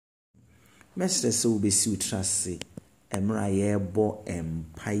Mestre se ubesi utrase emra yebo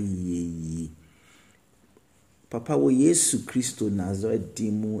empaye. Papa wo Yesu Kristo Nazareth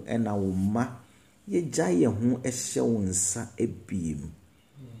dimu ena wo ma ye gyaye ho ehye wo nsa ebiem.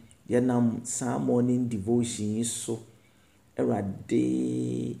 Ye nam saa morning devotion so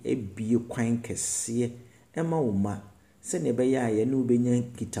erade ebie kwan kese ema wo ma se ne be ya ye no benya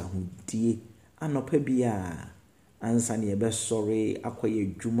kitahudie anopa bia ansa ne be sori akoye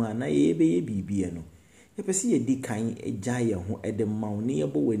dwuma na ye be ye bibie no ye pese ye di kan gyaye ho ede mawo ne ye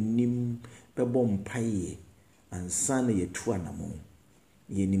bo wanim bebo mpaye ansa na ye tu anamo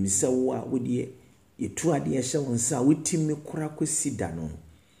ye nimse wo a wodie ye tu ade ye hye wonsa wotimi kora kosi da no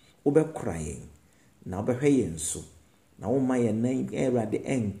wobɛkora yen na wobɛhwɛ yen so na wo ma yen nan erade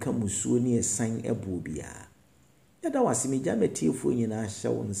enka musuo ne esan ebo bia yada wasimi jametiefo nyina hye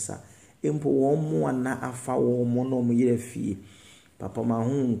wonsa empo wo mo ana afa wo mo no mo yere fie papa ma ho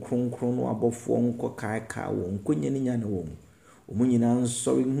nkronkron no abofo nko kaaka wo nkonye ne nya ne wo omo nyina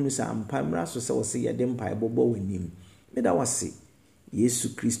nsori hunu sa ampa mra so se wo se yede mpa ebobo wanim meda wase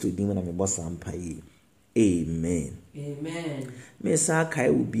Yesu Kristo dim na me bosa ampa yi. Amen. Amen. Mesa kai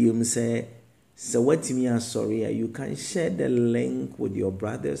ubiem say watimi sorry, you can share the link with your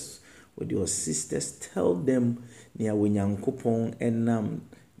brothers, with your sisters. Tell them near Winyankopon and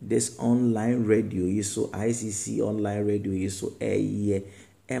this online radio is so ICC online radio is so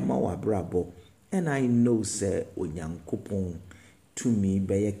Emma Wabrabo. And I know say Winyankopon to me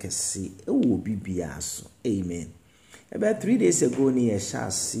be kesi e will be biaso. Amen. About 3 days ago near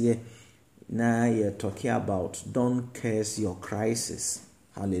Shas now you're talking about don't curse your crisis.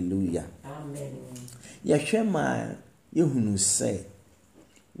 Hallelujah. Amen. Yashema yehunu say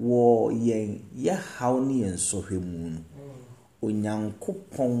wo yen ya hawni en sohwemu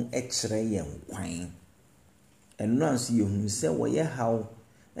onyankopon ekire yen kwan eno anso yehunu say wo ya haw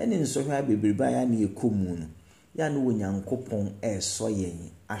ene nsohwa bebreba ya na ekomu no ya no onyankopon eso yen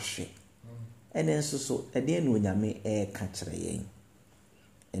ahwe ene nso so ede na onyame ka kire yen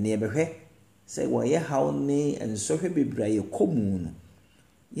ene yebehwe say wo ye haw ni ensohwe bebra ye komu no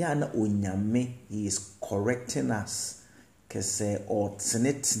ya na onyame he is correcting us kese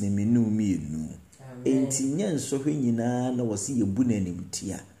otnet ne menu mienu enti nya ensohwe nyina na wose ye bu nanim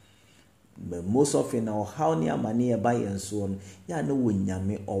tia but most often now how ni amane ye ba yenso no ya na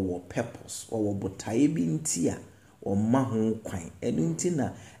onyame owo purpose owo botae bi ntia o ma ho kwan enu nti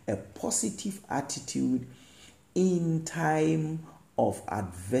na a positive attitude in time of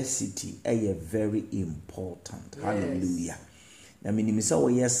adversity is very important. Yes. Hallelujah. I mean,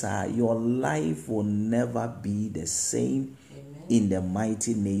 yes, your life will never be the same. Amen. In the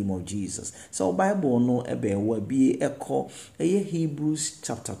mighty name of Jesus. So Bible no ebe will be echo Hebrews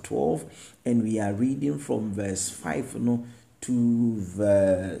chapter 12 and we are reading from verse 5 no to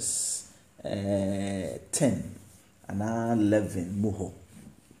verse 10 and 11 muho.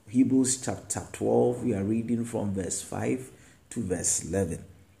 Hebrews chapter 12 we are reading from verse 5 to verse 11.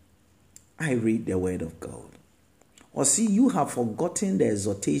 I read the word of God. Or see, you have forgotten the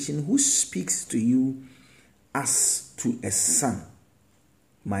exhortation who speaks to you as to a son.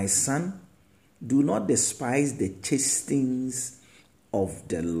 My son, do not despise the chastenings of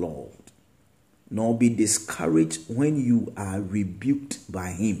the Lord, nor be discouraged when you are rebuked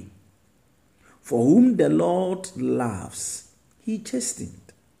by him. For whom the Lord loves, he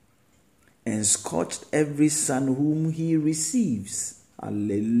chastened, and scorched every son whom he receives.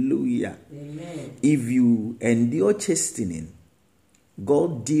 Hallelujah. Amen. If you endure chastening,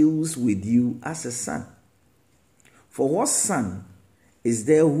 God deals with you as a son. For what son is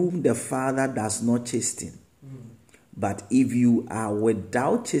there whom the Father does not chasten? But if you are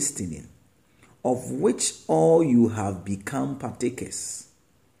without chastening, of which all you have become partakers,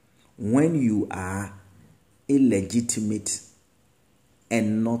 when you are illegitimate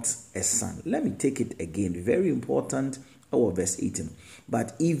and not a son. Let me take it again. Very important. Verse 18.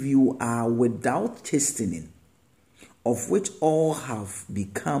 But if you are without chastening, of which all have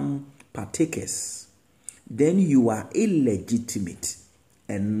become partakers, then you are illegitimate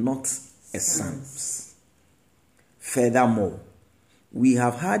and not a son. Furthermore, we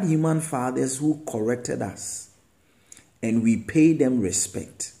have had human fathers who corrected us, and we pay them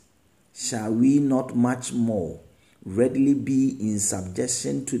respect. Shall we not much more readily be in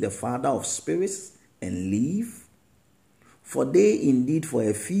subjection to the Father of spirits and live? For they indeed for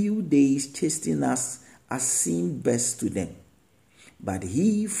a few days chasten us as seemed best to them, but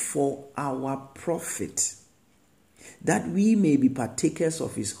he for our profit, that we may be partakers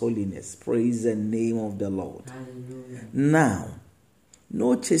of his holiness. Praise the name of the Lord. Hallelujah. Now,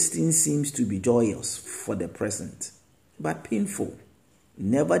 no chastening seems to be joyous for the present, but painful.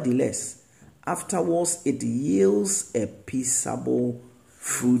 Nevertheless, Afterwards, it yields a peaceable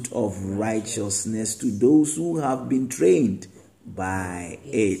fruit of righteousness to those who have been trained by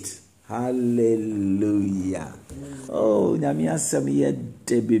it. Hallelujah. Oh, nyame asem ye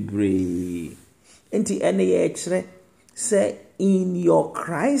de bebre. Enti ene ye kire say in your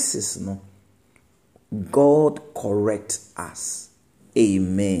crisis no, God correct us.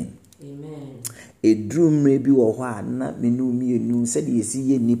 Amen. Amen. Edrumre bi wo ho a na menu mienu se de yesi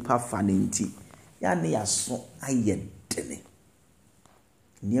ye nipa fa ne nti ya ne yaso ayedene.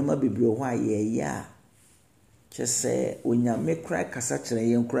 Niema bebre ho a ye ya kyese onyame kra kasa kire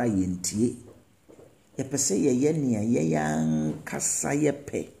yen kra yentie. Ye pese ye ne ye yan kasa ye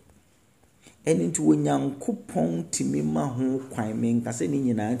pe. Eni nti onyankopon timima ho kwan men kasa ni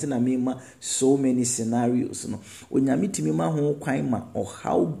nyina nti na mema so many scenarios no onyame timima ho kwan ma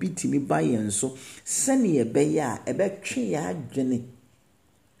ohaw bitimi ba yen so sene ye be ya ebetwe ya adwene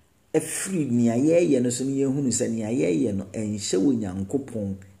afri ni ayeye no so ne yehunu sene ayeye no enhye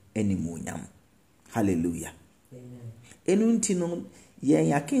onyankopon animonyam. Hallelujah. Amen. Enu nti no ye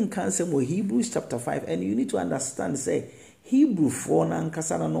yakin kansem Hebrews chapter 5, and you need to understand say Hebrew for na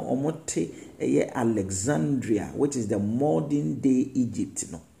nkasa no omote Alexandria, which is the modern day Egypt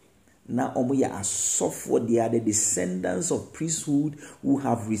no. Na omo ya asofo, they are the descendants of priesthood who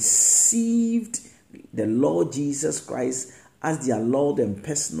have received the Lord Jesus Christ as their Lord and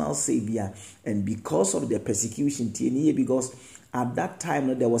personal Savior. And because of the persecution, because at that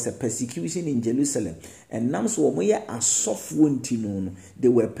time there was a persecution in Jerusalem, and now so they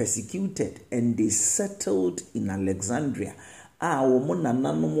were persecuted and they settled in Alexandria. Womo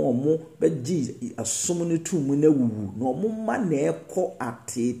nananom omo beji asom no tumu na wuwu na omo ma na ekọ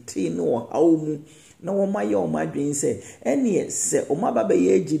atete ne ohawmu na wo ma ye o ma dwen se ene se o ma baba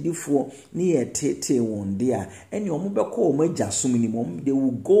ye agidifo ne ye tete won de a ene omo bekọ o ma asom ni mom, they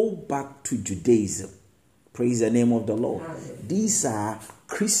will go back to Judaism. Praise the name of the Lord. These are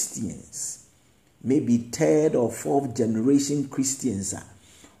Christians, maybe third or fourth generation Christians.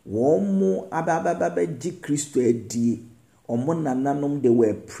 Womo ababa ji Christo edi. Omonananom, they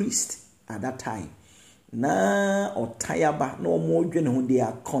were priests at that time. Na otayaba no more when they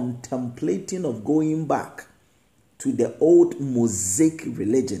are contemplating of going back to the old Mosaic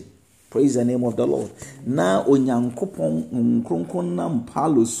religion. Praise the name of the Lord. Na onyankopon nkronkron na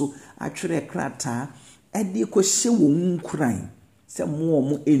mpalo so atwere krata ede ko hye wo nkran se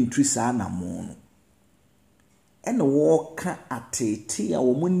mo entry sa na mo no. Ene wo ka atete a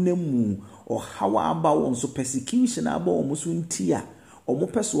wo nemu or how about so persecution about musuntia or mo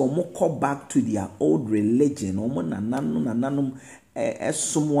person or call back to their old religion or mo nananum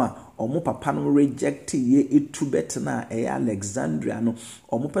esomwa or mo papa no reject ye itu better na Alexandria no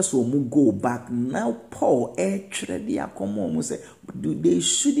or mo person mo go back. Now Paul say they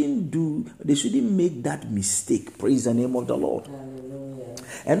shouldn't make that mistake. Praise the name of the Lord. Hallelujah.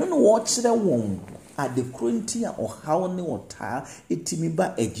 And no watch the one at the Corinthian or how ne water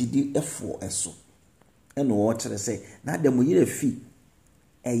etimiba ejidi efo eso. And watch they say na dem yire fi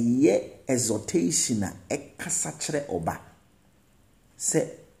eye exhortation a ekasa kire oba se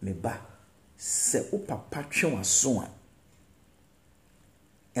meba se o papa twe waso a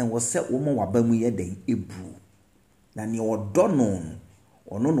en wo se wo mo waba mu ye den ebru na ne odo no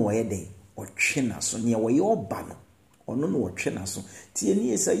ono no ye den o twe na so ne wo ye oba no ono no wotwe na so tie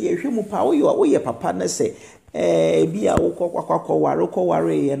ni esa ye hwe mu pa wo ye papa na se bia wo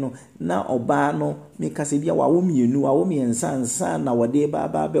kwakwa ye no na oba no meka se bia wo mienu wo miensa nsa na wode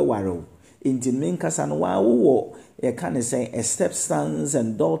ba be ware enti menkasa no wo ye kan say stepsons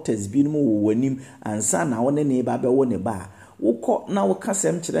and daughters bi no wo wanim ansa na wo ne ba be wo ne ba wokọ na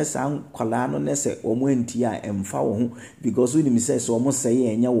wokasem kire san kwala no ne se omo anti a emfa wo ho because we nim say so omo say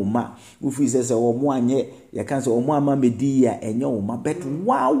enya wo ma ufi say omo anye ye kan say omo ama medi a enya wo ma but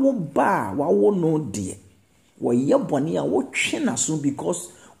wa wo no de wo ye boni a wo twe na so because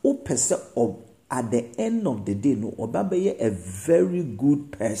o pese of at the end of the day no oba be a very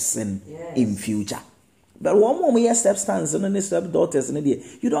good person. Yes. In future. But one more year stepsons and stepdaughters and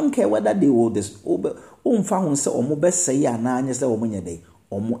you don't care whether they will this found say or mo best say ya na anya say o monye dey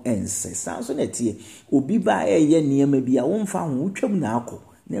o mo ense sounds so netie obi ba ye niam bia wo mfa ho twam na akọ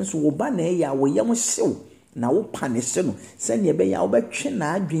nenso wo ba na ya wo yam hyew na wo panese no se ne be ya wo betwe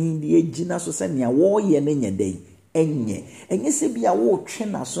na adwen de agina so se ne wo ye ne nye dey enye se bia wo twe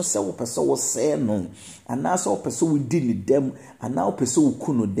na so se wo pese wo se no ana so pese wo di ni dem ana wo pese wo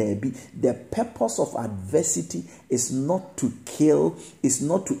ku no dabi. The purpose of adversity is not to kill, is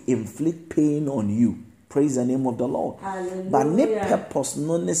not to inflict pain on you. Praise the name of the Lord. Hallelujah. But ne purpose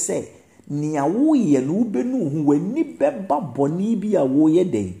no ne say ni a wo ye no be no hu wani beba boni bi a wo ye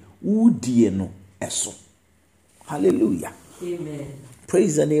den wudie no eso. Hallelujah. Amen.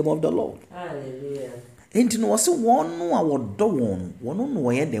 Praise the name of the Lord. Hallelujah. Enti no wose won no a wodo won no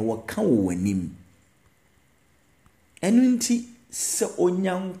ye de wo ka wo anim. Enu nti se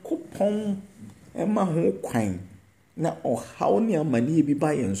Onyankopon ema ho kwan na ohaw ne amane bi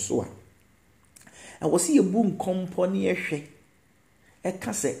ba yen so a wose ye bu nkompo ne ye hwe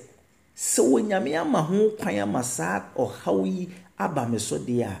eka se Onyame ama ho kwan ama sa ohaw yi aba me so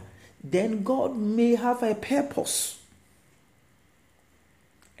de a, then God may have a purpose.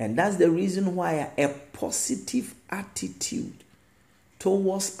 And that's the reason why a positive attitude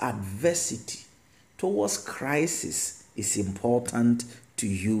towards adversity, towards crisis is important to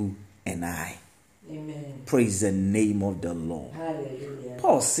you and I. Amen. Praise the name of the Lord. Hallelujah.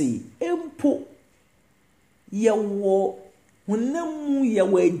 Paul say, empo yewo hunamu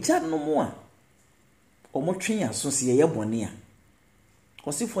yewo agyanom a omotwe aso se ye bone a.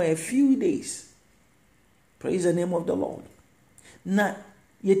 Because for a few days, praise the name of the Lord. Na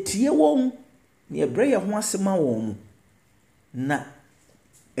yetie won na yebre ye ho asema won na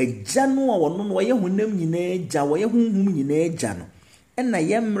agya no a wono no ye honam nyina agya wo ye honhum nyina agya no na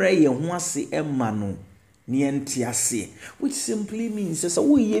yemre ye ho ase emma no ne ente ase, which simply means so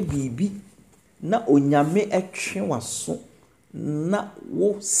wo ye bibi na onyame etwe waso na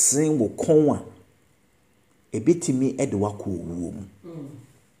wo sen wo kon a ebetimi ede wakọ owuo mu.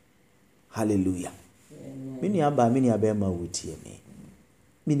 Hallelujah. Mini aba ma wotie me.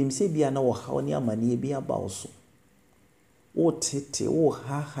 Minim se bia na wo haw ne amane bi aba wo so. Wo tete wo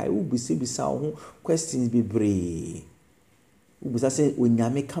ha wo bisibisa wo questions bebre. Wo bisa se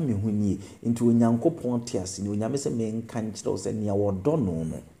onyame ka me ho nie. Nti Onyankopɔn te ase ni onyame se me nka nkyerɛ se ne wo dɔ no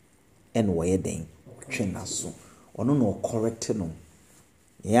no. En wo ye den twena so. Ono no correct no.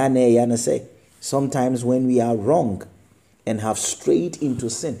 Ya na say sometimes when we are wrong and have strayed into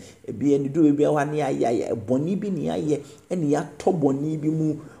sin, be any do be one ya boni bi ni aye and ya to boni bi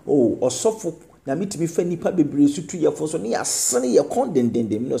mu osofo na mitimi fa nipa bebre sutu ye fo so ne ya sene ye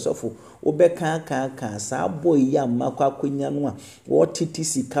kondendendem no osofo obeka ka sa boy ya makwa akonya no a wo titi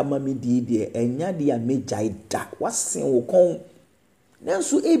sika ma me die enya de ya mejai da wasen wo kon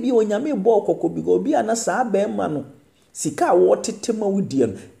nanso ebi onyame bo kokko bi go bi ana sa ba ma no sika wo tete ma wudie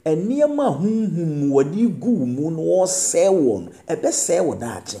no eniema hunhum wadi gu mu no wo se won ebe se wo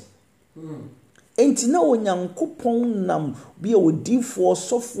daache enti na Onyankopɔn nam bi odifo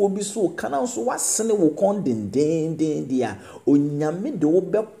sofo bi so kana so wasene wo kon denden dia onyame de wo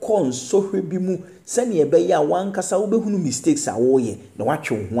be kon sohwe bi mu sane ebe ya wankasa wo behunu mistakes a wo ye na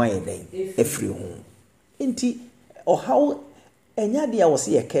watwe ho aye den afri ho enti how enya dia wo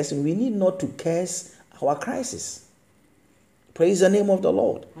se ye curse, we need not to curse our crisis. Praise the name of the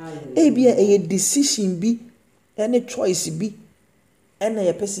Lord. Ebia a decision bi, any choice bi, ena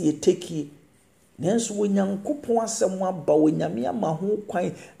ye pese ye take. Nanso Onyankopɔn asɛm aba onyame ama ho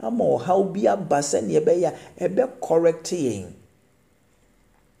kwan ama ɔhaw bi aba sɛ ne ebe ya ebe correct yen.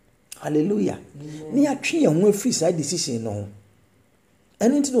 Hallelujah. Ni atwe ye ho afiri sa decision no ho.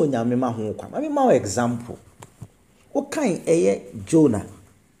 Ɛno nti na onyame ma ho kwan. Mame ma example. O kan eye Jonah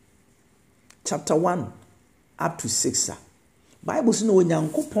chapter 1 up to 6. Bible says no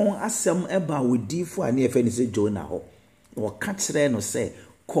Onyankopɔn asɛm eba odifo a ne efe ne se Jonah ho. O ka kyerɛ no sɛ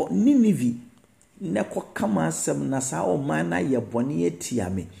kɔ Ninive ne kɔ kama asɛm na saa ɔman na yɛ bɔne atia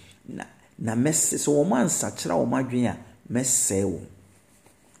me na mɛse so wo man sakyera wo madwen a mɛsɛe wo.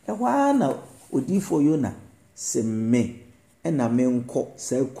 Ɛhɔ na odifo Yona se me na menkɔ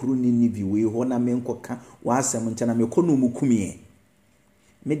saa kuru Ninive we hɔ na menkɔ ka wa asɛm nkyɛ na mekɔ no mu kumie.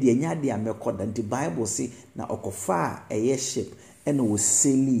 Me de nya de amekɔ da nti Bible say na ɔkɔfa a ɛyɛ ship ɛna wo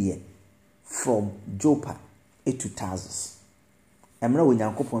sailie from Joppa to Tarsus. Emra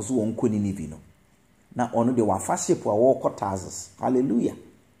Onyankopɔn so wɔn kɔ Ninive no na ɔno de wafa ship a wɔkɔ Tarsus. Hallelujah.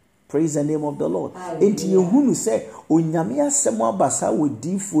 Praise the name of the Lord. Enti yehunu sɛ onyame asɛm abasa wo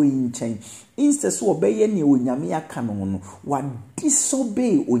difo yi nkyɛn instead so ɔbɛyɛ ne onyame aka no wa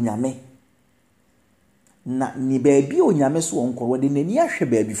disobey onyame. Na ni baabi onyame so wonkɔ wode nani ahwɛ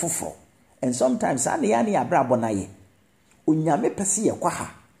baabi foforo. And sometimes ane ya ne abrabɔ na ye onyame pese ye kwa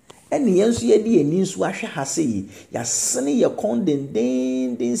ha ene yenso ye de ani nso ahwɛ ha sei ya sene ye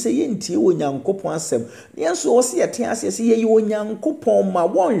kondenden se ye ntie Onyankopɔn asɛm yenso wo se ye te ase se ye Onyankopɔn ma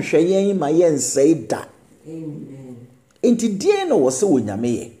wonhwɛ yen ma yen sei da. Amen. Enti die no wo se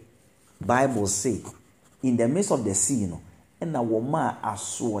onyame ye. Bible say in the midst of the sea no na wo ma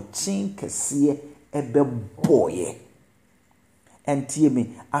aso chen kese ebe boye. And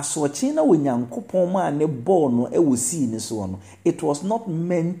me, asochina Onyankopon ma ne ball no ewo see ni so no. It was not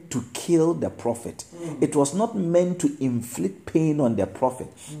meant to kill the prophet. It was not meant to inflict pain on the prophet.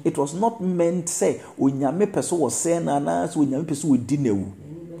 It was not meant say onyame peso was saying na so onyame peso wo di newu.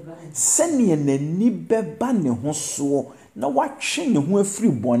 Sene n'ani beba ne ho so na watwe ne ho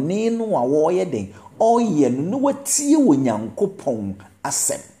afiri bone no a wo ye den. Oye no watie Onyankopon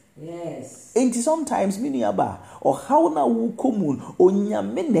asem. Yes. And sometimes mini aba or how na wo komun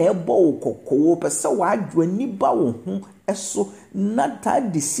onyame na ebo kokko pese wa adwani ba wo ho eso na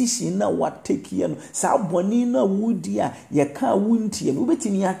that decision na what take here no sa boni na wo di a ye ka wo ntie no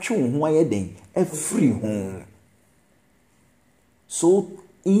betimi atwe wo ho aye den afiri ho. So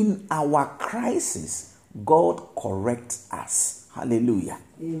in our crisis, God corrects us. Hallelujah.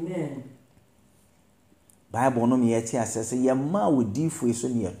 Amen. Bible no me yeti asese ye ma wodifo eso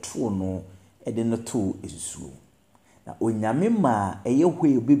ne yeto no e de no to esuo. Na onyame ma eye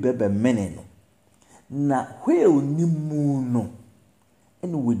hwe bi bebe mene no. Na hwe onimu no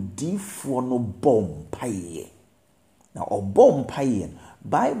ene wodifo no bom paye. Na obom paye.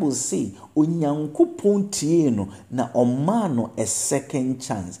 Bible say Onyankopon tie no na oma no a second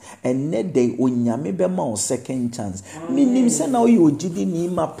chance. And ne day onyame be ma o second chance. Minim se na oye ogidi ni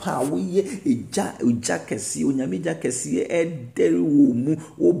ma pa wo ye eja kese onyame eja kese edere wo mu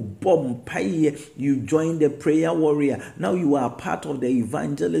wo bom paye. You join the prayer warrior. Now you are part of the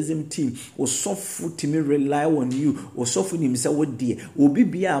evangelism team. Osofu timi rely on you. Osofu nim se wo de obi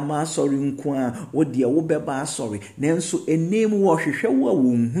bia ma sorry nko a wo de wo beba sorry. Nenso enem wo hwehwe wo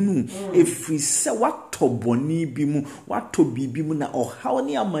wonhunu efri se wato boni bi mu wato bibi mu na ohaw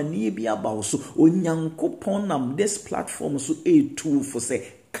ne amanie bi aba so Onyankopon nam this platform so a2 for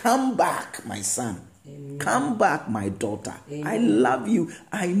say come back my son. Amen. Come back my daughter. Amen. I love you.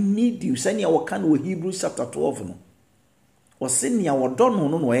 I need you. Sanya wakan wo Hebrews chapter 12 no. Osenia wodono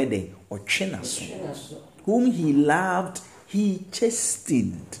no no ede o twena so. Whom he loved he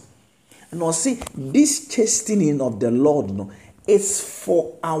chastened. And I see this chastening of the Lord no it's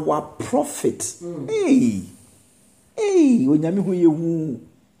for our profit. Hey, onyame hu yehu.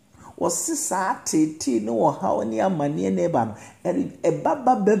 Wasi sa tete no ha oni amane na eba no.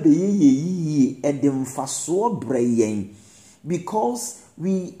 Baba bebe ye edemfaso breyen because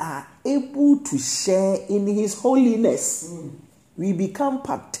we are able to share in his holiness. We become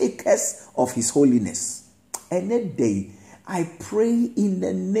partakers of his holiness. And that day I pray in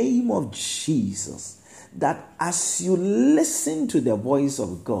the name of Jesus that as you listen to the voice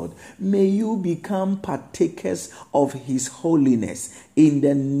of God, may you become partakers of his holiness in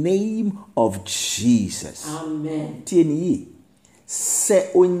the name of Jesus. Amen. Tieni se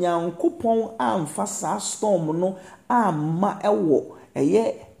Onyankopon amfa sa storm no amma ewo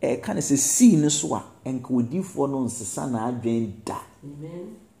eye kan se sea no so a enka odifo no nsesa na adwen da.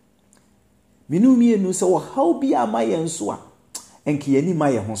 Amen. Minumi enu se wo how bi ama yen so a enka yani ma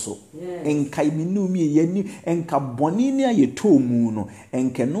ye ho so enka minumi yani enka boni ne ayeto mu no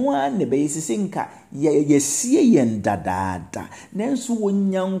enka no a ne be yesise enka yesie yen dadaada nanso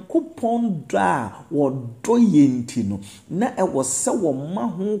Onyankopon da wodo yenti no na e wo se wo ma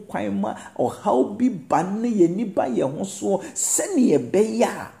ho kwan ma o how bi ban ne yani ba ye ho so se ne be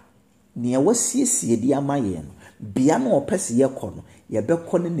ya ne wasiesie di ama ye no bia na opese ye kɔ no ye be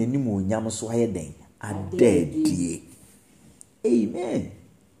kɔ ne nanim onyam so aye den adadie. Amen.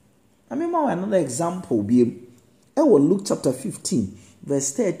 I remember another example be Luke chapter 15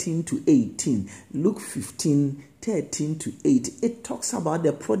 verse 13 to 18. Luke 15 13 to 8. It talks about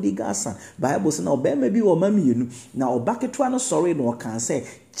the prodigal son. Bible says now be maybe o mami you now baketwa no sorry no can say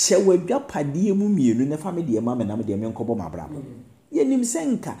chewe dwapadie mu mienu na fa me de ma me na me de me nkobo mabrabo. Yenim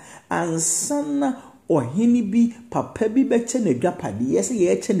senka ansana ohini bi papa bi beche na dwapadie yese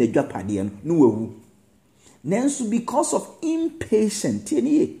ye eche na dwapadie no wawu. Nanso because of impatience,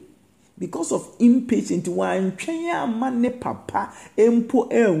 because of impatience, one twenya mane papa empo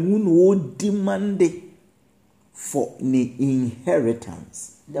enwu no demand for the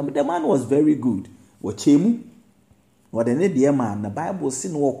inheritance. The man was very good. Wachemu, what the dear man, the Bible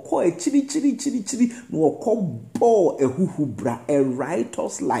says no ko chiri no ko bo ehuhubra a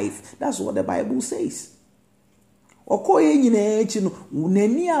righteous life. That's what the Bible says. Okoye nyina echi no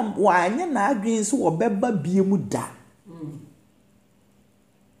nani am wanya na adwen so obeba biemu da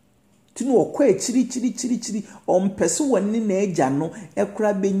tinu okoye chiri ompese woni na eja no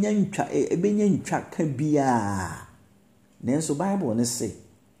ekura benya ntwa ka bia nenso Bible ne say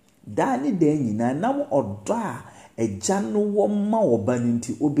da ni da nyina nam odo a eja no wo ma oba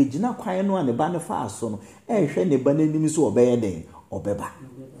nti obegina kwan no ane ba ne fa aso no ehwe ne ba nanim so obeye den obeba.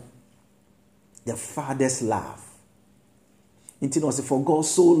 The father's love. Nti no say, for God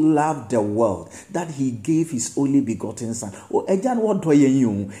so loved the world that he gave his only begotten son. O eja no do yen yi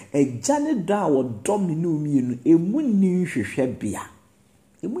o. Eja ne da wo do me no mi no emu ni hwehwe bia.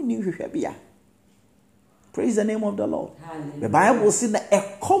 Emu ni hwehwe bia. Praise the name of the Lord. Hallelujah. The Bible says that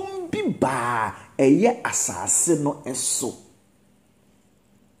ekom bi ba eye asase no eso.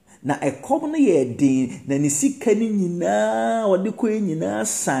 Na ekom no ye din na ni sika ni nyina wode kɔ nyina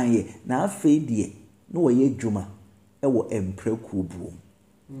sanye na afei de no wo ye dwuma ewo empreku buom.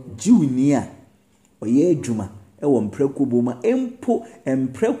 Jiwni a oye adwuma ewo empreku buom empo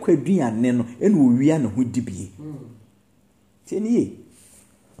empreku aduane no ene owia ne ho dibie. Tienie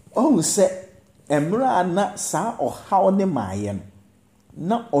ohun se emra na sa ohaw ne maaye no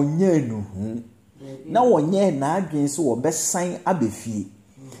na onye anuhu na wonye na adwen so wo besan abefie.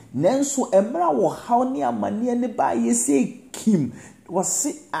 Nanso emra wo haw ne amane ne ba yese kim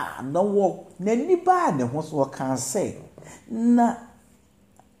wose na wo nani ba ne ho so kan se na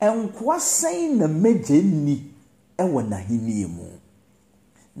enkwasɛn na megyenni ewo na henie mu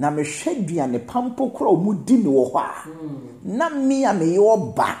na mehwɛduane pampo kora mu di ne wo hɔ a na me a me yo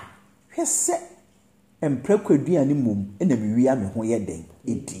ba hwese emprekwaduane mum na me wi a me ho yɛ den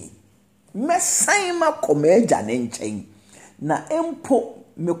edi mesan makoma agya ne nkyɛn na empo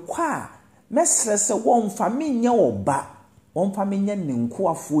mekwa mesrɛ sɛ wɔmfa menyɛ oba wɔmfa menyɛ ne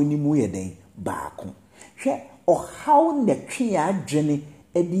nkoafo ni mu yɛ den baako hwɛ ɔhaw na twe adwene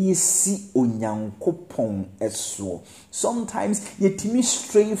edi si onyankopɔn eso. Sometimes yetimi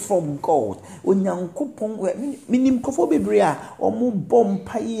stray from God. Onyankopɔn minim kofo bebre a omo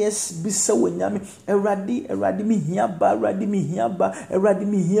bompa yes bisa wonyame erade mi hia ba erade mi hia ba erade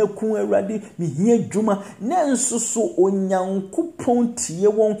mi hia ku erade mi hia dwuma na nso so onyankopɔn tie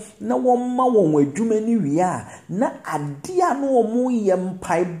won na won ma won adwuma ni wi a na ade a no omo ye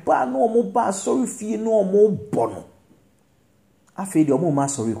mpai ba na omo ba sorry fie na omo bono afei de omo ma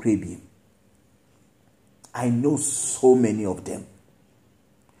sorry krebi. I know so many of them.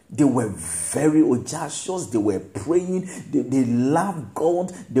 They were very audacious. They were praying. They loved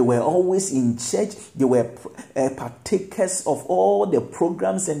God. They were always in church. They were partakers of all the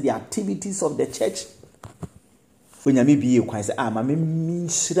programs and the activities of the church. When you be you can say, "Mama, me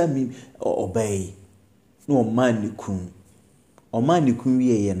shira me obey." No man ni kun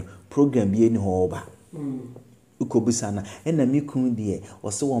we no program be ni ho ba. Ukobusana ena mikun de o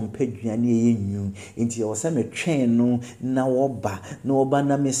se won paduane ye nyu nti o se metwen no na woba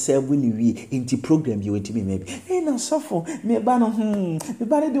na me serve ni wi nti program bi wenti me maybe na sofo me ba no me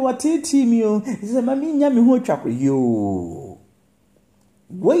ba de wateti mi o se ma me nya me ho twakro yo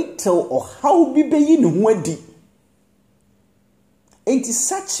wait till or how bi be yi ne ho adi nti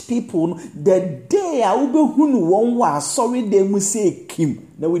such people the day a ubehunu won wa sorry dem say kim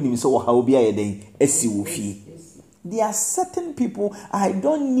na we nim so how bi aye den asi wo fie. There are certain people I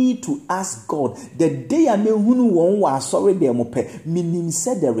don't need to ask God. The day I may who sorry they minim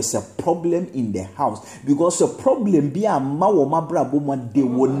said there is a problem in the house because a problem be a ma they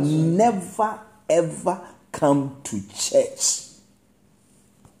will never ever come to church.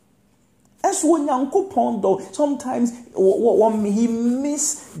 As when Yankopon though sometimes he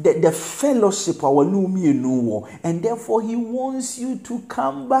miss the fellowship our new and therefore he wants you to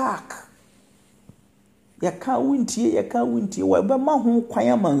come back. Yaka wintie we be ma ho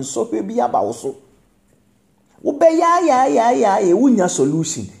kwan man so hwe bi aba wo so wo be ya wunya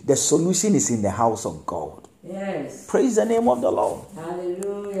solution. The solution is in the house of God. Yes. Praise the name of the Lord.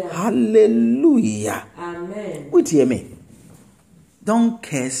 Hallelujah. Hallelujah. Amen. What hear me? Don't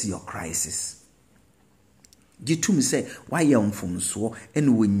curse your crisis. Jitum say why yamfumso and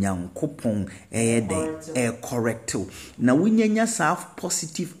wunyankopon correct. Now winyanya self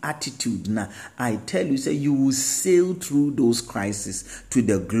positive attitude na I tell you say you will sail through those crises to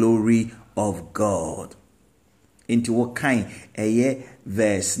the glory of God. Into what kind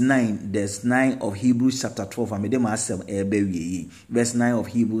verse 9 of Hebrews chapter 12 verse 9 of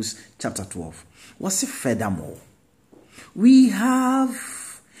Hebrews chapter 12. What's it furthermore? We have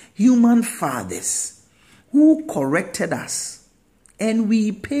human fathers who corrected us and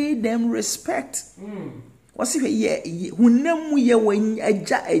we pay them respect. What's it hunemu ye wen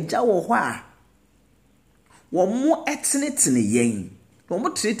eja wo ho a wo mo etene yen wo mo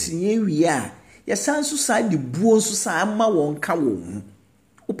tretene yen wi a ye sanso sa de buo nso sa ama won ka wo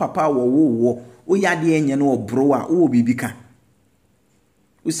wo papa wo yade enye no obro a wo bibika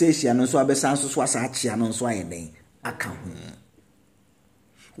wo se hia no so abesanso so asa achia no so ayeden aka ho.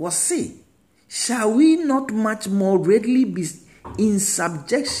 Was say, shall we not much more readily be in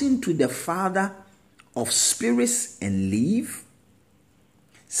subjection to the Father of spirits and live?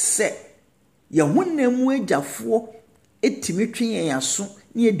 Say, ya wonemu ejafo etimi twe yɛn aso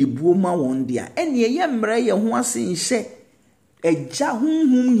ne yɛde buo ma wɔn dia ɛne yɛ mmerɛ yɛ ho ase nhyɛ agya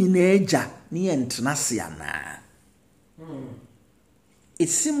honhom nyinaa agya ne yɛ ntena se anaa. It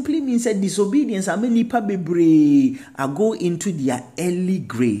simply means that disobedience and many people bebree are go into their early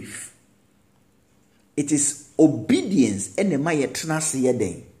grave. It is obedience and the maya tnase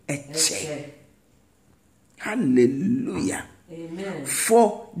den eche. Hallelujah. Amen.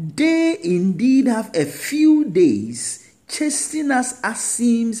 For they indeed have a few days chasing us as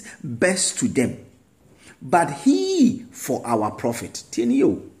seems best to them, but he for our profit.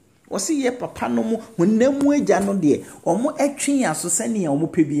 Tienio. Osi ye papa no mo honam agya no de omo atwe aso sane omo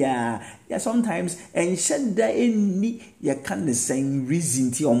pebia ya sometimes enhyeda enni ye kan the same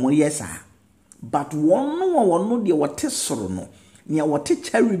reason ti omo yesa but wono de wote soro no nia wote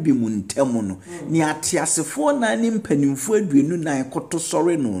cherubim ntemu no nia atiasefo na ne mpanimfo aduenu nan koto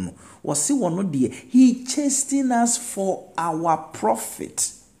sore no wosi wono de he chasing us for our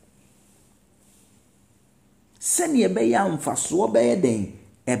profit sane be ya mfaso be den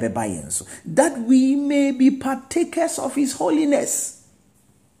that we may be partakers of his holiness.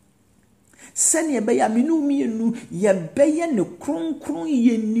 Send ye be ya minu mienu ye be ye ne kronkron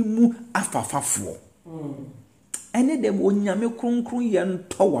ye nimu afafafo. Ene dem onyame kronkron ye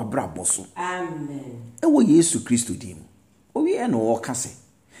nto wa brabo so. Amen. Ewo Yesu Kristo dim. Owi e no wo kase.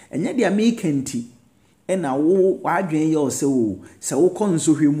 Enye dia make nti ena wo adwen ye o se wo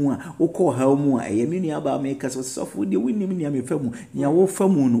konso hwemu a wo ko ha mu a eye menu aba make so sofo de winnim nia me famu nia wo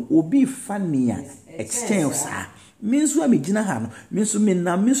famu no obi fa nia exchange sa minso amegina ha no minso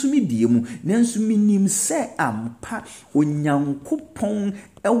menna minso medie mu nanso minim se ampa onyankopon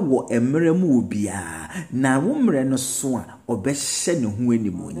ewo emere mu obia na wo mre no so a obehye ne ho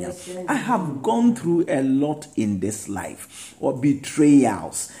animonya. I have gone through a lot in this life, or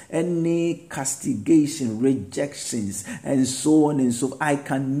betrayals, any castigation, rejections, and so on and so forth. I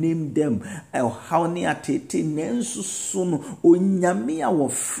can name them. How ni atete nenso so no onyame a wo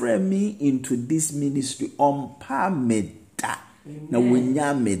frame into this ministry on meda na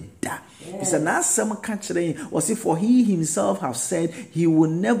wonyame da. It's an awesome catching. Was it for he himself have said he will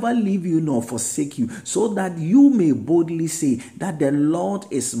never leave you nor forsake you, so that you may boldly say that the Lord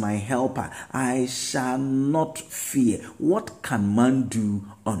is my helper. I shall not fear. What can man do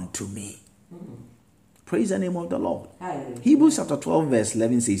unto me? Praise the name of the Lord. Hebrews chapter 12 verse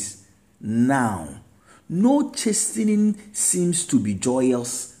 11 says, now no chastening seems to be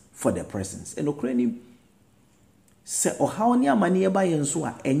joyous for the presence. And Ukraine se ohaw ni amane ba yenso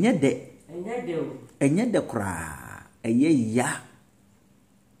a enye de kra eye ya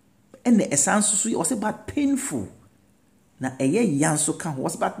ene esanso so was but painful na eye ya nso ka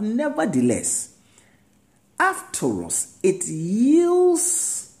was but nevertheless after us it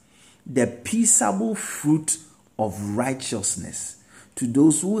yields the peaceable fruit of righteousness to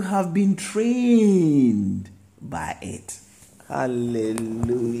those who have been trained by it.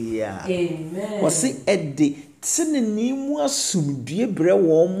 Hallelujah. Amen. Was it Eddie? Sinini mu asumdue bre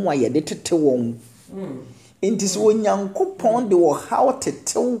won mu ayede tete won enti so onyankopon de wo haw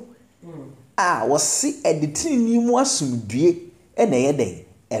tetew a wo se edetini mu asumdue e na ye den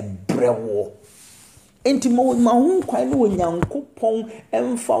ebre wo enti ma hu kwan no onyankopon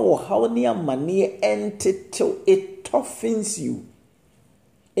emfa wo haw ne amane entetew it toughens you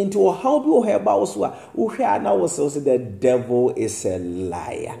into how do heba also uhwe na was the devil is a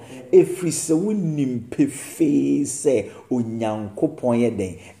liar. If we say wonim pefe say onyankopon ye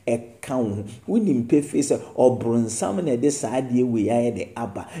den e kan wonim pefe say obronsam na de saade we ya de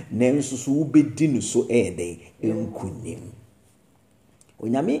aba nanso so wo bedi no so e den enkunim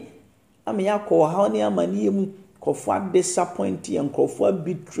onyame ame yakọ ha ne amane mu kofwa disappoint yen kofwa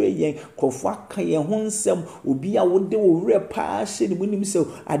betray yen kofwa kan yen ho nsem obi a wode wo wre pa hye ne munim se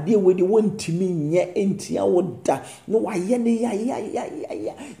ade wedi wontimi nye entia woda no waye ne ya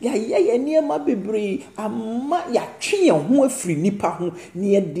ne ma bebre amma ya twe yen ho afiri nipa ho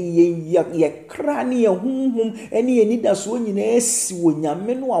ne de ye kra ne ye honhom ene ye nidaso nyina asi wo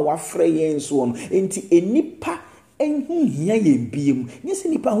nyame no a wafre yen so no enti enipa enhu hia ye biem nyese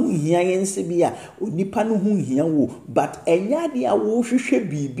nipa hu hia ye nse bia onipa no hu hia wo but enya de a wo hwehwe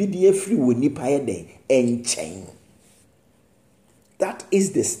bibi de afiri wo nipa ye den enchen. That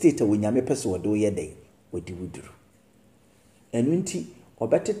is the state of onyame pese wo do ye den wodi wuduru enu nti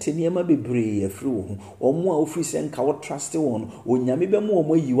obetete niema bebre afiri wo hu omo a ofiri se nka wo trust won onyame be mo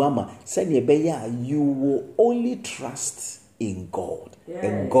omo yiwa ma se ne be ya you will only trust in God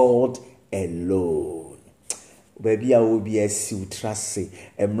and God alone. Baby, I will be a suit trasse,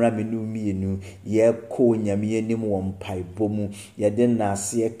 and Raminu mienu, ye ko nyamianim won pai bomu, ye den na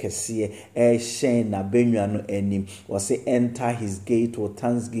see kese, shane na benuano enim, was say enter his gate with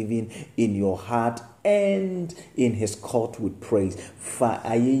thanksgiving in your heart and in his court with praise. Fa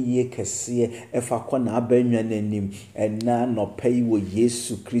aye kese, efa kona benuano enim, and na no pay wo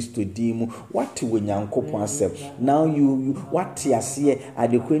Yesu Christo dimu, what we nyankopon asem. Now you what ya see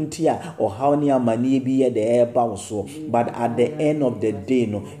at the quintia or how near mani be at the air so, but at the end of the day,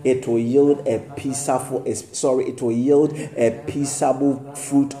 no, it will yield a peaceable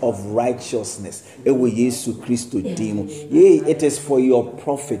fruit of righteousness. It will Yesu Christo dimu. Yea, it is for your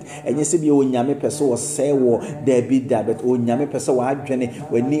profit. And you see, you nyame person was say war there be that, but o nyame person wa adwene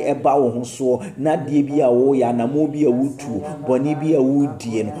when ni eba wo so na die bi a wo ya na mo bi a wutu boni bi a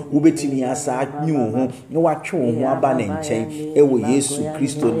wudie no wo betimi asa anyu ho na watwe ho aba ne nchen e wo Yesu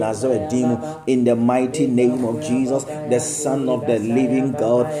Christo Nazareth dimu. In the mighty name of Jesus, the Son of the living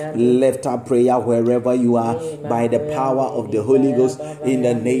God, lift up prayer wherever you are by the power of the Holy Ghost. In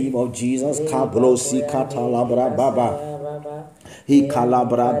the name of Jesus, Kabrosi Katalabra Baba. He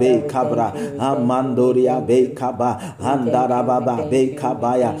calabra be cabra, Amandoria be kaba, Andarababa be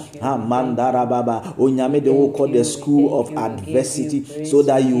kabaya, Amandarababa. Unyame de will call the school of adversity so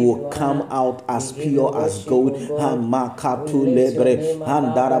that you will come out as pure as gold. Hamakatu lebre,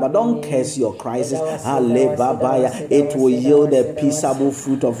 Andaraba. Don't curse your crisis. Alebabaya. It will yield a peaceable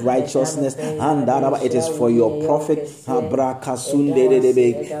fruit of righteousness. Andaraba. It is for your profit. Abrakasunde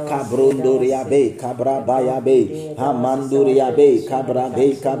be, Cabrundoria be, Cabrabaya be, Amanduria be. Kabra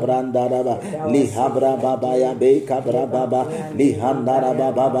be kabrandaraba li habra baba ya be kabra baba li handara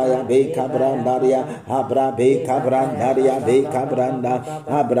baba ya be kabrandaria habra be kabrandaria be kabranda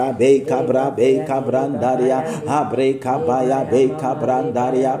habra be kabrandaria habre kabaya be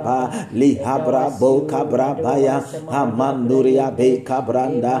kabrandaria ba li habra bo kabra baya hamanduria be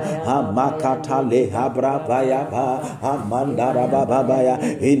kabranda hamakata le habra baya ba hamandara baba ya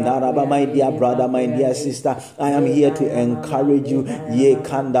inaraba. My dear brother, my dear sister, I am here to encourage you, ye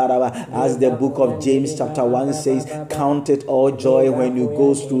kandaraba, as the book of James chapter 1 says, count it all joy when you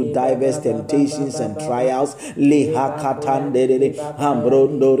go through diverse temptations and trials. Li hakatandere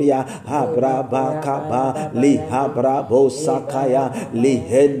hambrondoria habrabakaba li habrabo sakaya li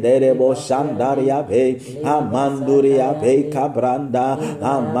henderebo shandaria be hamanduria be kabranda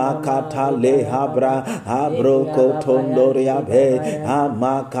amakata le habra habrokotondoria be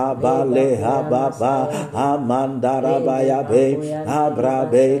amakaba le hababa amandarabaya be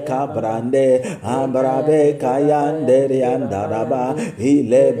abrabe kabrande abrabe kayandere andaraba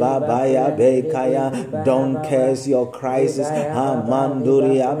ile babaya be kaya. Don't curse your crisis.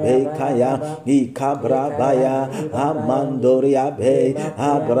 Amanduria be kaya ikabrabaya amanduria be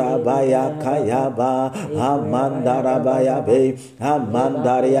abrabaya kaya ba amandarabaya be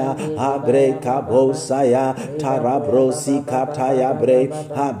amandaria abre kabosaya tarabrosi kataya bre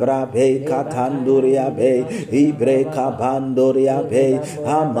abrabe katanduria be ibre kabandoria be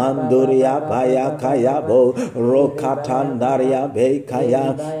amandoria baya kaya bo rokatandaria be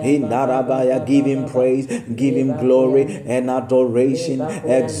kaya indarabaya. Give him praise, give him glory and adoration,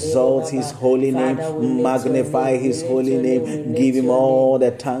 exalt his holy name, magnify his holy name, give him all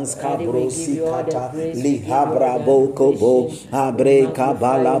the thanks. Kabrosi kata lihabra boko bo abre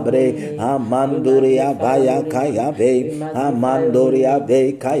kabalabre amandoria baya kaya be amandoria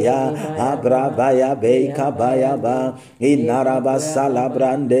be kaya abrabaya be kabaya ba inaraba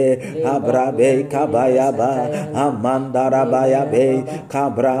salabrande abrabe kabaya ba amandarabaya be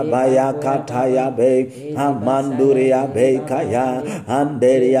kabrabaya kataya be amanduria be kaya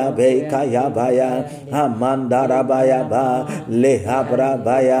anderia be kaya baya amandarabaya ba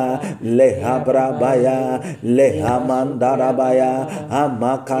lehabrabaya lehamandarabaya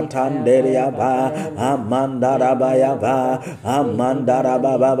amakatanderia ba amandarabaya ba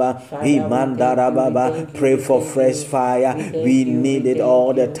amandarababa imandarababa. Pray for fresh fire. We need it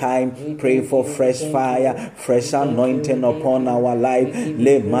all the time. Pray for fresh fire, fresh anointing upon our life.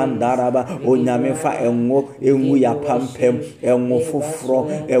 Le mandaraba onyame fa enwo ya pampem enwo foforo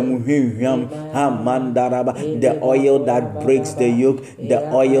enwo hwehwam amandaraba. The oil that breaks the yoke, the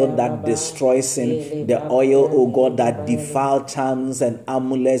oil that destroys sin, the oil, oh God, that defile charms and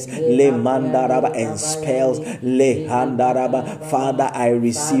amulets, le mandaraba, and spells, le handaraba. Father, I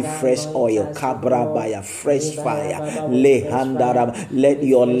receive fresh oil, kabrabaya, fresh fire, le Le handaraba. Let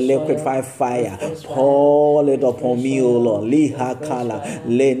your liquefied fire pour it upon me, O Lord. Li hakala.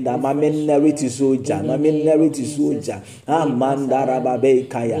 Lenda mamenerity soja. Mamenerity soja. Amandaraba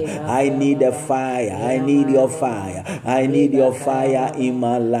bekaya. I need a fire. I need your fire. I need your fire in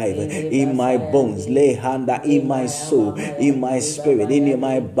my life, in my bones. Lay hand in my soul, in my spirit, in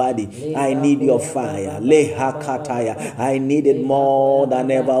my body. I need your fire. Lay hakataya. I need it more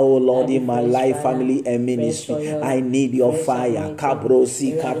than ever, oh Lord, in my life, family, and ministry. I need your fire.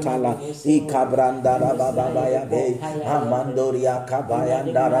 Kabrosi katala. Ikabrandara babaya be. Amandoria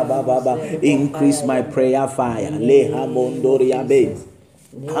kabayandara bababa. Increase my prayer fire. Lay hamondoria be.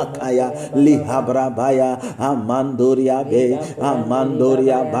 Akaya lihabrabaya amandoria be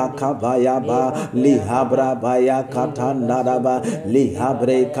amandoria bakabaya ba lihabrabaya katandaraba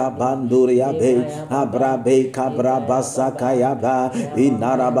lihabre kabandoria be abrabe kabrabasakaya ba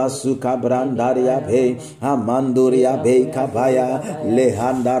inarabasuka brandaria be amandoria be kabaya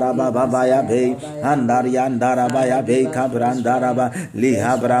lehandaraba babaya be andariandarabaya be kabrandaraba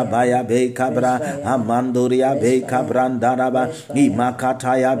lihabrabaya be kabra amandoria be kabrandaraba imakata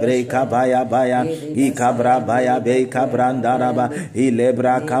Taya breka baya baya ikabra baya beka brandaraba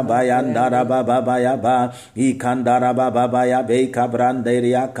ilebra kabaya ndaraba babaya ba ikandaraba babaya beka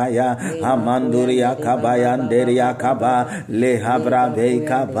branderia kaya amanduria kabaya nderia kaba lehabra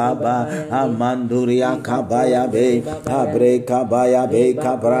beka baba amanduria kabaya be abreka baya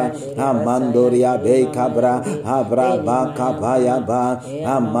beka bra amanduria beka bra abra baka baya ba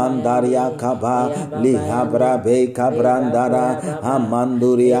amandaria kaba lihabra beka brandara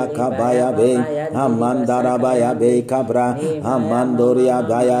Amanduria kabaya be amandara baya be kabra amanduria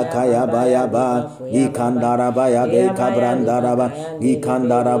baya kaya baya ba ikandara baya be kabrandara ba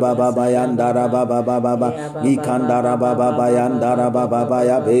ikandara baba bayandara baba baba ikandara baba bayandara baba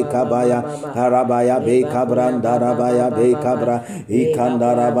baya be kabaya harabaya be kabrandara baya be kabra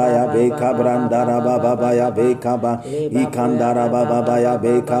ikandara baya be kabrandara baba baya be kaba ikandara baba baya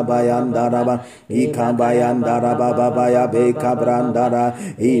be kabayandara ba ikabayandara baba baya be kabrandara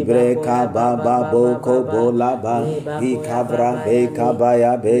ibreka baba boko bolaba ikabra be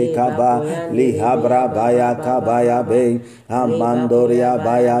kabaya be kaba lihabra baya kabaya be amandoria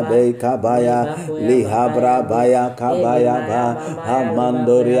baya be kabaya lihabra baya kabaya ba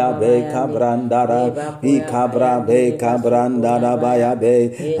amandoria be kabrandara ikabra be kabrandara baya be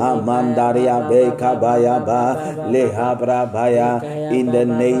amandaria be kabaya ba lihabra baya. In the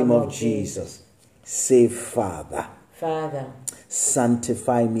name of Jesus, say, Father,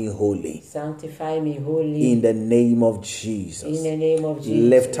 sanctify me wholly. Sanctify me wholly. In the name of Jesus. In the name of Jesus.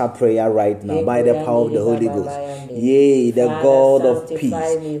 Lift up prayer right now by the power of the Holy Ghost. Yea, the God of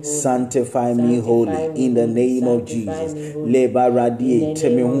peace, sanctify me wholly. In the name of Jesus. Leba radie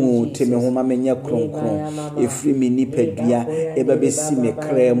teme hu mamenya kronkron. Efri mi nipadua eba besi me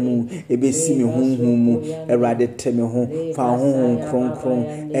kremu ebesi me hunhumu erade teme hu fa hu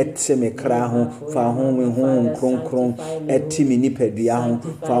kronkron etse me kra hu fa hu me hu kronkron eti me nipadua hu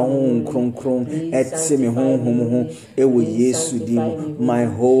fa hu kronkron etse me hunhumu ewo Yesu dim. My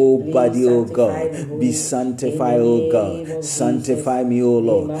whole body, O God, be sanctified, O God. Sanctify me, O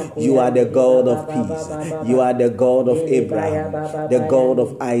Lord. You are the God of peace. You are the God of Abraham, the God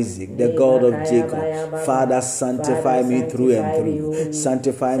of Isaac, the God of Jacob. Father, sanctify me through and through.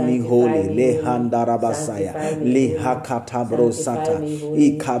 Sanctify me wholly. Le handarabasaya, le hakatabrosata,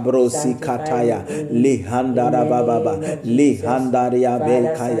 ikabrosi kataya, le handarababa, le handaria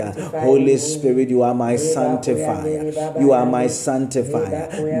bekaya. Holy Spirit, you are my sanctifier. You are my sanctifier.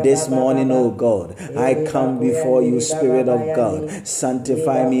 This morning, O God, I come before you, Spirit of God.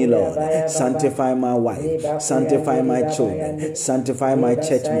 Sanctify me, Lord. Sanctify my wife. Sanctify my children. Sanctify my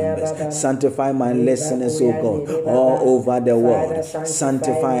church members. Sanctify my listeners, O God, all over the world.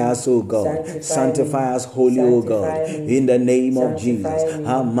 Sanctify us, O God. Sanctify us, holy, O God. In the name of Jesus.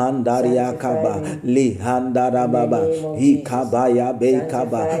 Amandaria kaba, lihandara baba, ikabaya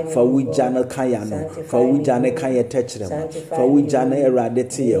bekaba. For we jana kayano. For we jana kaya techrema. For we jana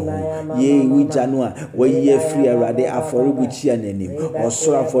eradete yehu. Ye we janua. We ye free erade aforibuchi anenim.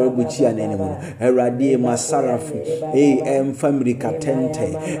 Osora aforibuchi anenim. Erade masarafu. Family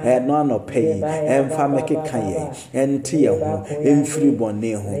katente. No ano pay. Fameke kaye. Enti yehu. Free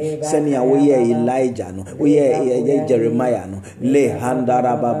bonehu. Senia we ye Elijah no. We ye Jeremiah no. Le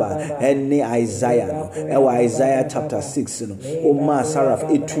handara baba. Eni Isaiah no. Ewa Isaiah chapter 6 cherubs no oma saraf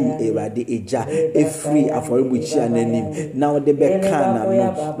etu erade eja efri aforibuchi ananim na wode bekana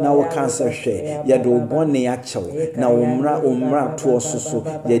no na wo cancer hwe ye do bone achew na umra to soso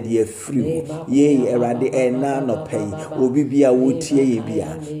ye de afri ye erade ena no pay obi bia wo tie ye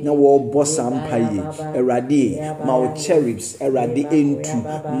bia na wo bosa mpaye erade ma wo cherubs erade entu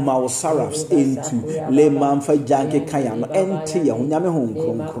ma wo sarafs entu le mamfa janke kaya no ente ye ho nyame ho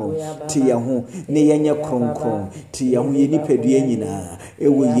nkronkron ti ye ho ne yenye kronkron ti ye ho ye nipadua nyina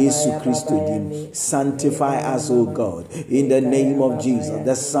ewo Yesu Kristo dim. Sanctify us, O God, in the name of Jesus,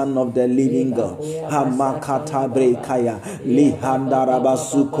 the Son of the living God. Hamakata brekaya lihandaraba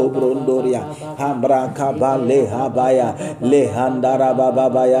suko brondoria habrakaba lehabaya lehandaraba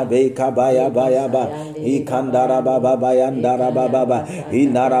babaya bekabaya bayaba ikandaraba babaya ndaraba baba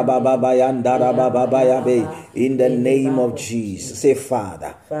indaraba babaya ndaraba babaya be. In the name of Jesus, say,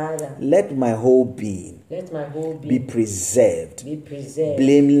 Father, let my whole being be preserved,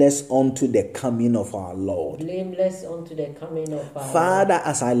 blameless unto the coming of our Lord. Blameless unto the coming of our Father,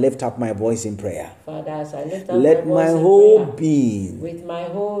 as I lift up my voice in prayer, Father, as I lift up let my whole being with my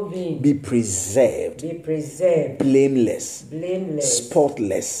whole being be preserved, blameless,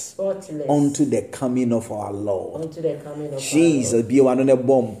 spotless unto the coming of our Lord. Unto the coming of Jesus, be one on a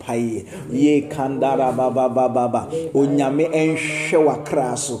bomb pie. Ye kandara baba baba. Onyame enshewa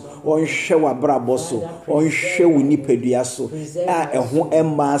kraso, onshewa braboso, onshewu nipeduaso. A eho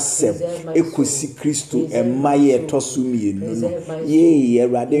ema asem ekosi Kristo ema ye tosu mienu no. Ye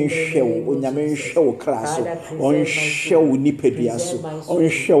erade nshewu, onyame nshewu kraso, onshewu nipeduaso,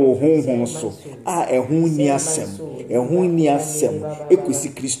 onshewu honhonso. A eho ni asem ekosi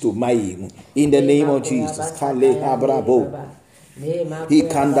Kristo mayenu. In the name of Jesus, kale habrabo. He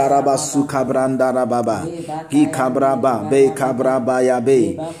kandaraba sukabrandara baba. He kabraba be kabraba ya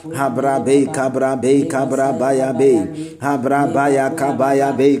be. Habra be kabra ya be. Habraba ya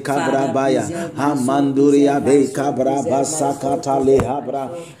kabaya be kabraba ya. Hamanduria be kabraba sakatale habra.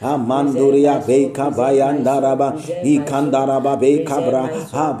 Hamanduria be kabaya ndaraba. He kandaraba be kabra.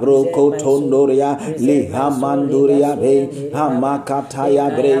 Habro kotondoria li hamanduria be. Hamakataya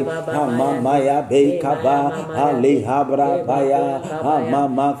bre. Hamamaya be kaba. Ali habra baya.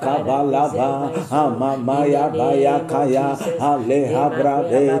 Mama kabalaba, mama ya baya kaya, ale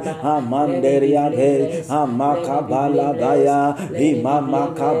habrabe, amanderia be, amakabala baya, imama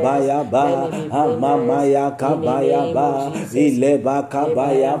kabaya ba, mama ya kabaya ba, ileba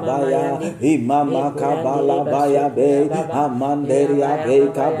kabaya baya, imama kabala baya be, amanderia be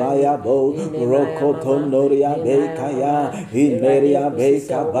kabaya bo, rokotonoria be kaya, ineria be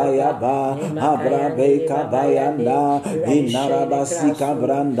kabaya ba, abrabe kabaya na, Narabasika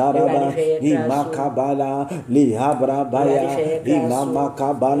brandaraba imakabala lihabra baya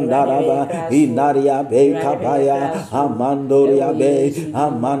imamakabandaraba inaria be kabaya amandoria be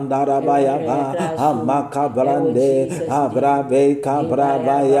amandarabaya ba amakabrande abrabe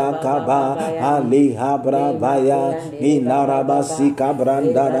kabrabaya kaba alihabra baya inarabasika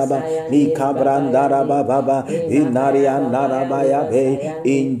brandaraba ikabrandaraba baba inaria narabaya be.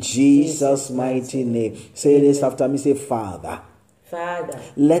 In Jesus' mighty name, say this after me. Say, Father,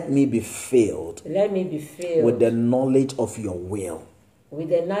 let me be filled with the knowledge of your will. With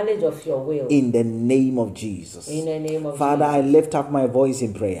the knowledge of your will. In the name of Jesus. In the name of Father, Jesus. I lift up my voice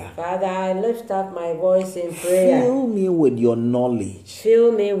in prayer. Father, I lift up my voice in prayer. Fill me with your knowledge.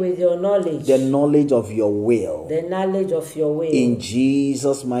 Fill me with your knowledge. The knowledge of your will. The knowledge of your will. In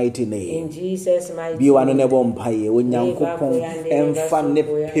Jesus' mighty name. In Jesus' mighty name.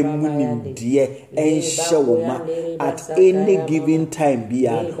 At any given time,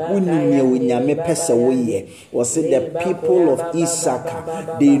 was it the people of Issachar?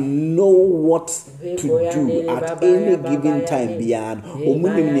 They know what to do at any given time.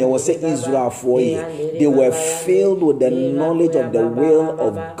 They were filled with the knowledge of the will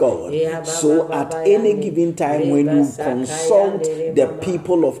of God. So at any given time, when you consult the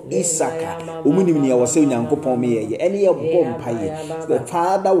people of Issachar, the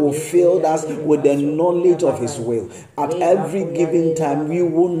Father will fill us with the knowledge of His will. At every given time, we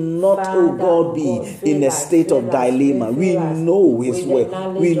will not, oh God, be in a state of dilemma. We know His way.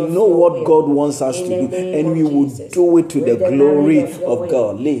 We know what God wants us to do, and we will do it to the glory of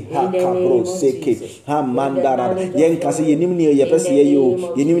God. We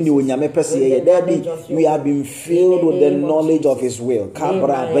have been filled with the knowledge of His will.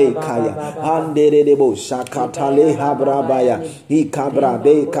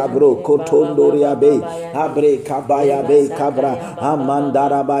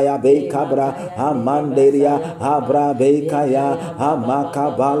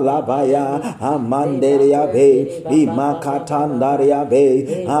 amakabalabaya amanderia be imakatandaria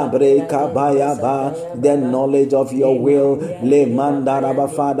be abrekabaya, the knowledge of your will. Le mandaraba,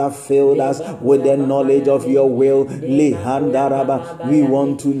 Father, fill us with the knowledge of your will. Le handaraba, we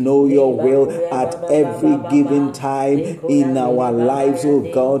want to know your will at every given time in our lives, oh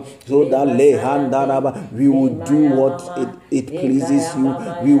God, so that le handaraba, we will do what it pleases you.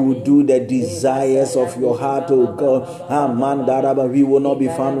 We will do the desires of your heart, oh God. Amandaraba, we will not be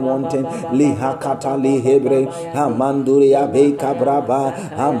found wanting. Le hakata le hebre amanduria be kabraba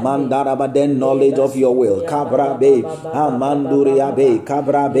amandaraba, the knowledge of your will. Kabrabe amanduria be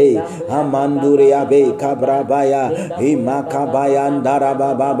kabrabe amanduria be kabrabaya imakabaya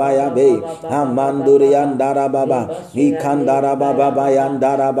ndaraba babaya be amanduria ndarababa ikandaraba babaya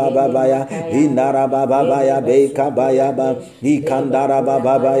ndaraba babaya indaraba babaya be kabaya ba ikandaraba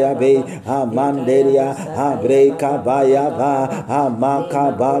babaya be amanderia abreka baya ba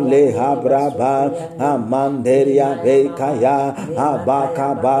amakabale habraba amanderia be kaya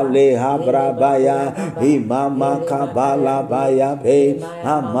abakabale habrabaya imama kabala baya be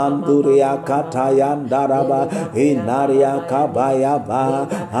amanduria kataya ndaraba inaria kabaya ba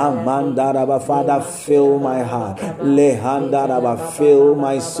amandaraba. Father, fill my heart, lehandaraba, fill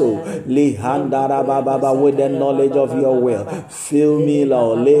my soul, lehandaraba baba, with the knowledge of your will. Fill me,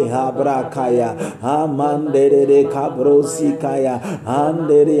 Lord, lehabrakaya amandere kabrosikaya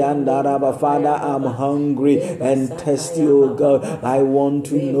andere andaraba. Father, I'm hungry and thirsty, oh God. I want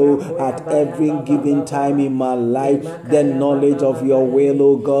to know at every given time in my life the knowledge of your will,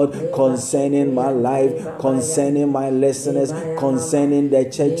 oh God, concerning my life, concerning my listeners, concerning the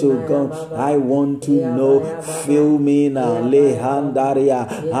church, oh God. I want to know. Fill me now, lehandaria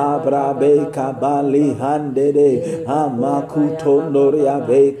abrabe kabali handede amakuto noria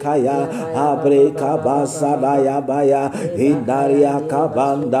bekaya abre kabasadaya baya indaria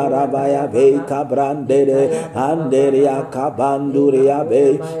kabandara baya be kabrandede anderia kabanduria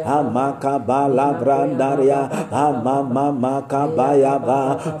be amakabala brandaria amama kabaya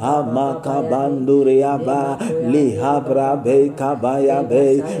ba amakabanduria ba lihabra be kabaya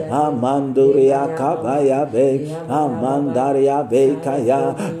be amanduria kabaya be amandaria be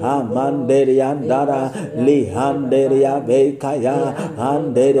kaya amanderia ndara lihanderia be kaya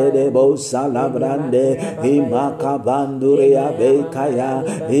andere de bo salabrande imakabanduria be kaya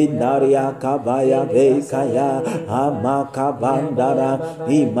indaria kabaya be kaya amakabandara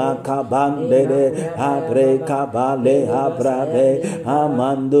imakabandere abre kabale abrabe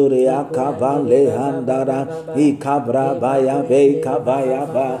amanduria kabale handara ikabra baya be kabaya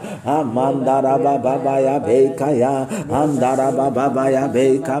ba amandara baba baya be kaya andara baba baya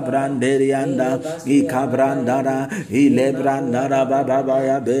be kabranderi anda ikabrandara ilebrandara baba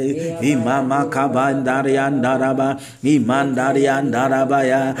baya be imama kabandari andara ba imandari andara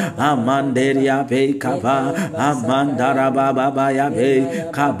baya amanderia be kaba amandara baba baya be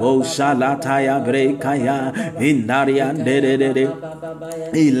kabo shalataya bre kaya indari andere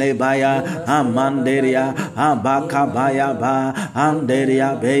ilebaya amanderia abakabaya ba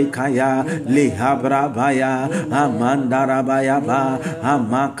anderia bekaya lihabra baya amandara baya ba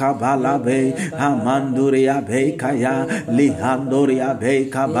amakabala be amanduria bekaya lihandoria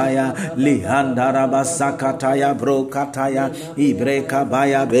bekabaya lihandara basakataya brokataya ibreka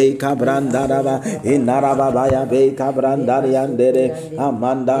baya bekabrandara ba inaraba baya bekabrandaria andere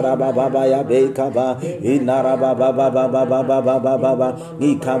amandara baba baya bekaba inaraba baba baba baba baba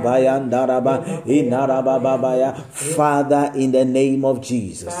ikabaya ndaraba inaraba baba ya. Father, in the name of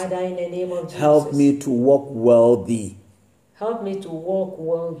Jesus, Father, in the name of Jesus, help me to walk worthy. Help me to walk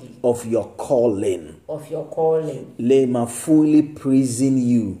worthy of your calling. Of your calling. Lema, fully praising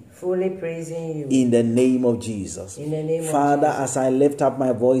you. Fully praising you. In the name of Jesus. In the name Father, of Jesus. as I lift up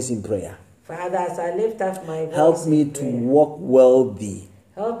my voice in prayer. Father, as I lift up my voice help me to walk worthy.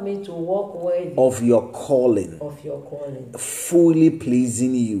 Help me to walk worthy of your calling. Of your calling. Fully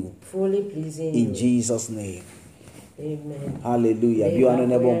pleasing you. Fully pleasing you. In Jesus' name. Amen. Hallelujah.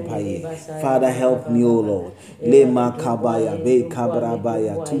 Father, help me, O Lord, Lema kabaya be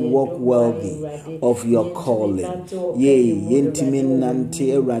kabrabaya, to walk worthy of your calling. Yea, yentimin nante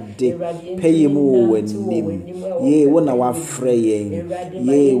erade, payemu wenim. Yea, wona wa fraying.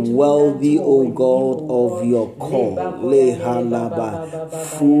 Yea, worthy, O God, of your call. Le halaba,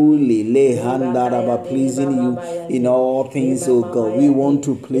 fully le handaraba, pleasing you in all things, O God. We want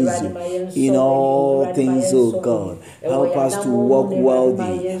to please you in all things, O God. Help us to walk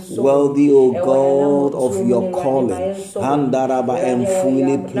worthy, O God, of your calling. Handaraba, and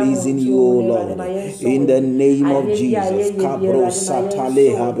fully pleasing you, O Lord. In the name of Jesus. Kabro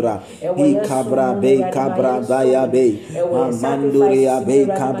satale habra. He kabra be kabra baya be. Amanduria be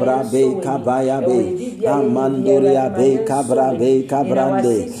kabra be kabaya be. Amanduria be kabra be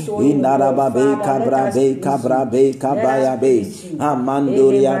kabrande. Indaraba be kabra be kabra be kabaya be.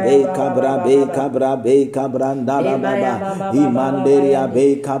 Amanduria be kabra be kabra be kabrandara baba. Imanduria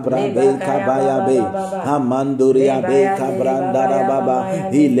be kabra be kabaya be. Amanduria be kabrandara baba.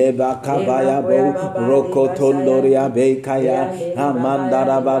 Ileba kabaya bo. Rokotondoria be kaya.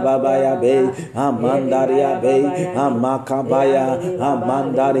 Amandara baba baya be. Amandaria be. Amakabaya.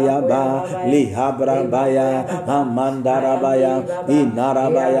 Amandaria ba. Lihabra baya. Amandara baya.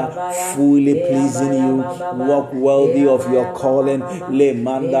 Inarabaya. Fully pleasing you. Walk worthy of your calling. Le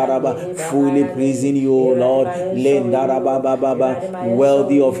mandaraba. Fully pleasing you, O Lord. Le ndaraba baba.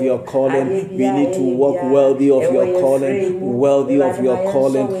 Worthy of your calling. We need to walk worthy of your calling. Worthy of your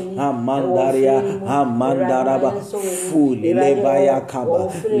calling. Amandaria. Amandaraba. Fully lebaya kaba.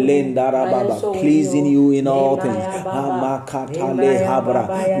 Le ndaraba. Pleasing you in all things. Amakata le habra.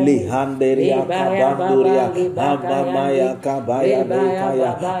 Le handeria kabanduria. Amamaya kabaya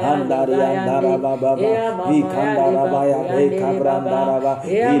bekaya. Andaria ndaraba baba. Ikandarabaya bekabrandaraba.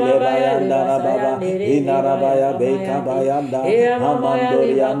 Ilebaya ndaraba. Inarabaya bekabayanda.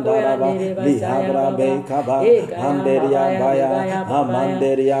 Amandoria ndaraba. Lihabra bekaba. Anderia baya.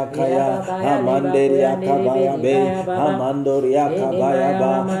 Amanderia kaya. Amanderia kabaya be. Amandoria kabaya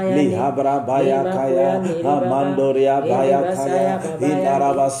ba. Lihabra baya kaya. Amandoria baya kaya.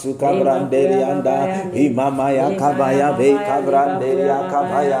 Inaraba sukabranderia nda. Imamaya kabaya be kabranderia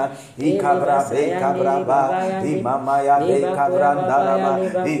kabaya. Ikabra be kabra ba. Imamaya be kabrandaraba.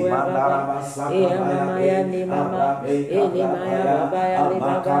 Imandaraba sakabaya be. Abra be kabaya.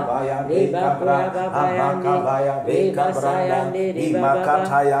 Amakabaya be kabra. Amakabaya be kabranda.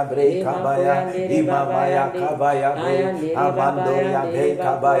 Imakataya be kabaya. Imamaya kabaya be. Amandoria be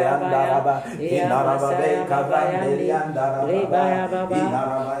kabaya ndaraba. Inaraba be kabranderia ndaraba.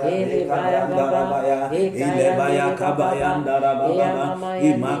 Inaraba be kabrandaraba. Ilebaya kabaya ndaraba.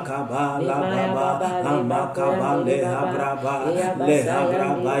 Imakabala baba. Amakaba le habraba. Le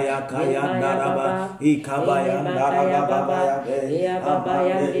habraba ya kaya ndaraba. Ikabaya ndaraba baba ya be.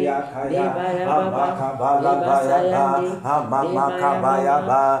 Amanderia kaya. Amakabala baya ba. Amamakabaya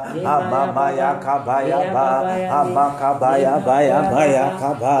ba. Amamaya kabaya ba. Amakabaya baya baya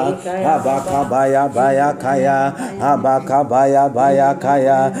kaba. Abakabaya baya kaya. Abakabaya baya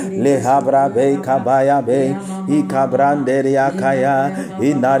kaya. Le habra be kabaya be. Ikabranderia kaya.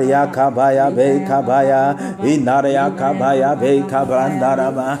 Inaria kabaya be kabaya. Inaria kabaya be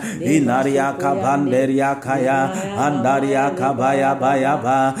kabrandaraba. Inaria kabanderia kaya. Andaria kabaya baya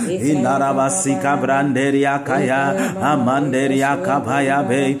ba. Inaraba sikabranderia kaya. Amanderia kabaya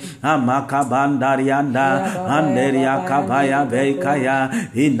be. Amakabandarianda. Anderia kabaya be kaya.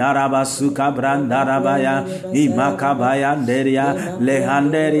 Inaraba sukabrandarabaya. Imakabaya anderia.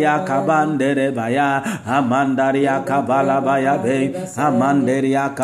 Lehanderia kabandere baya. Amandaria kabala baya be. Amanderia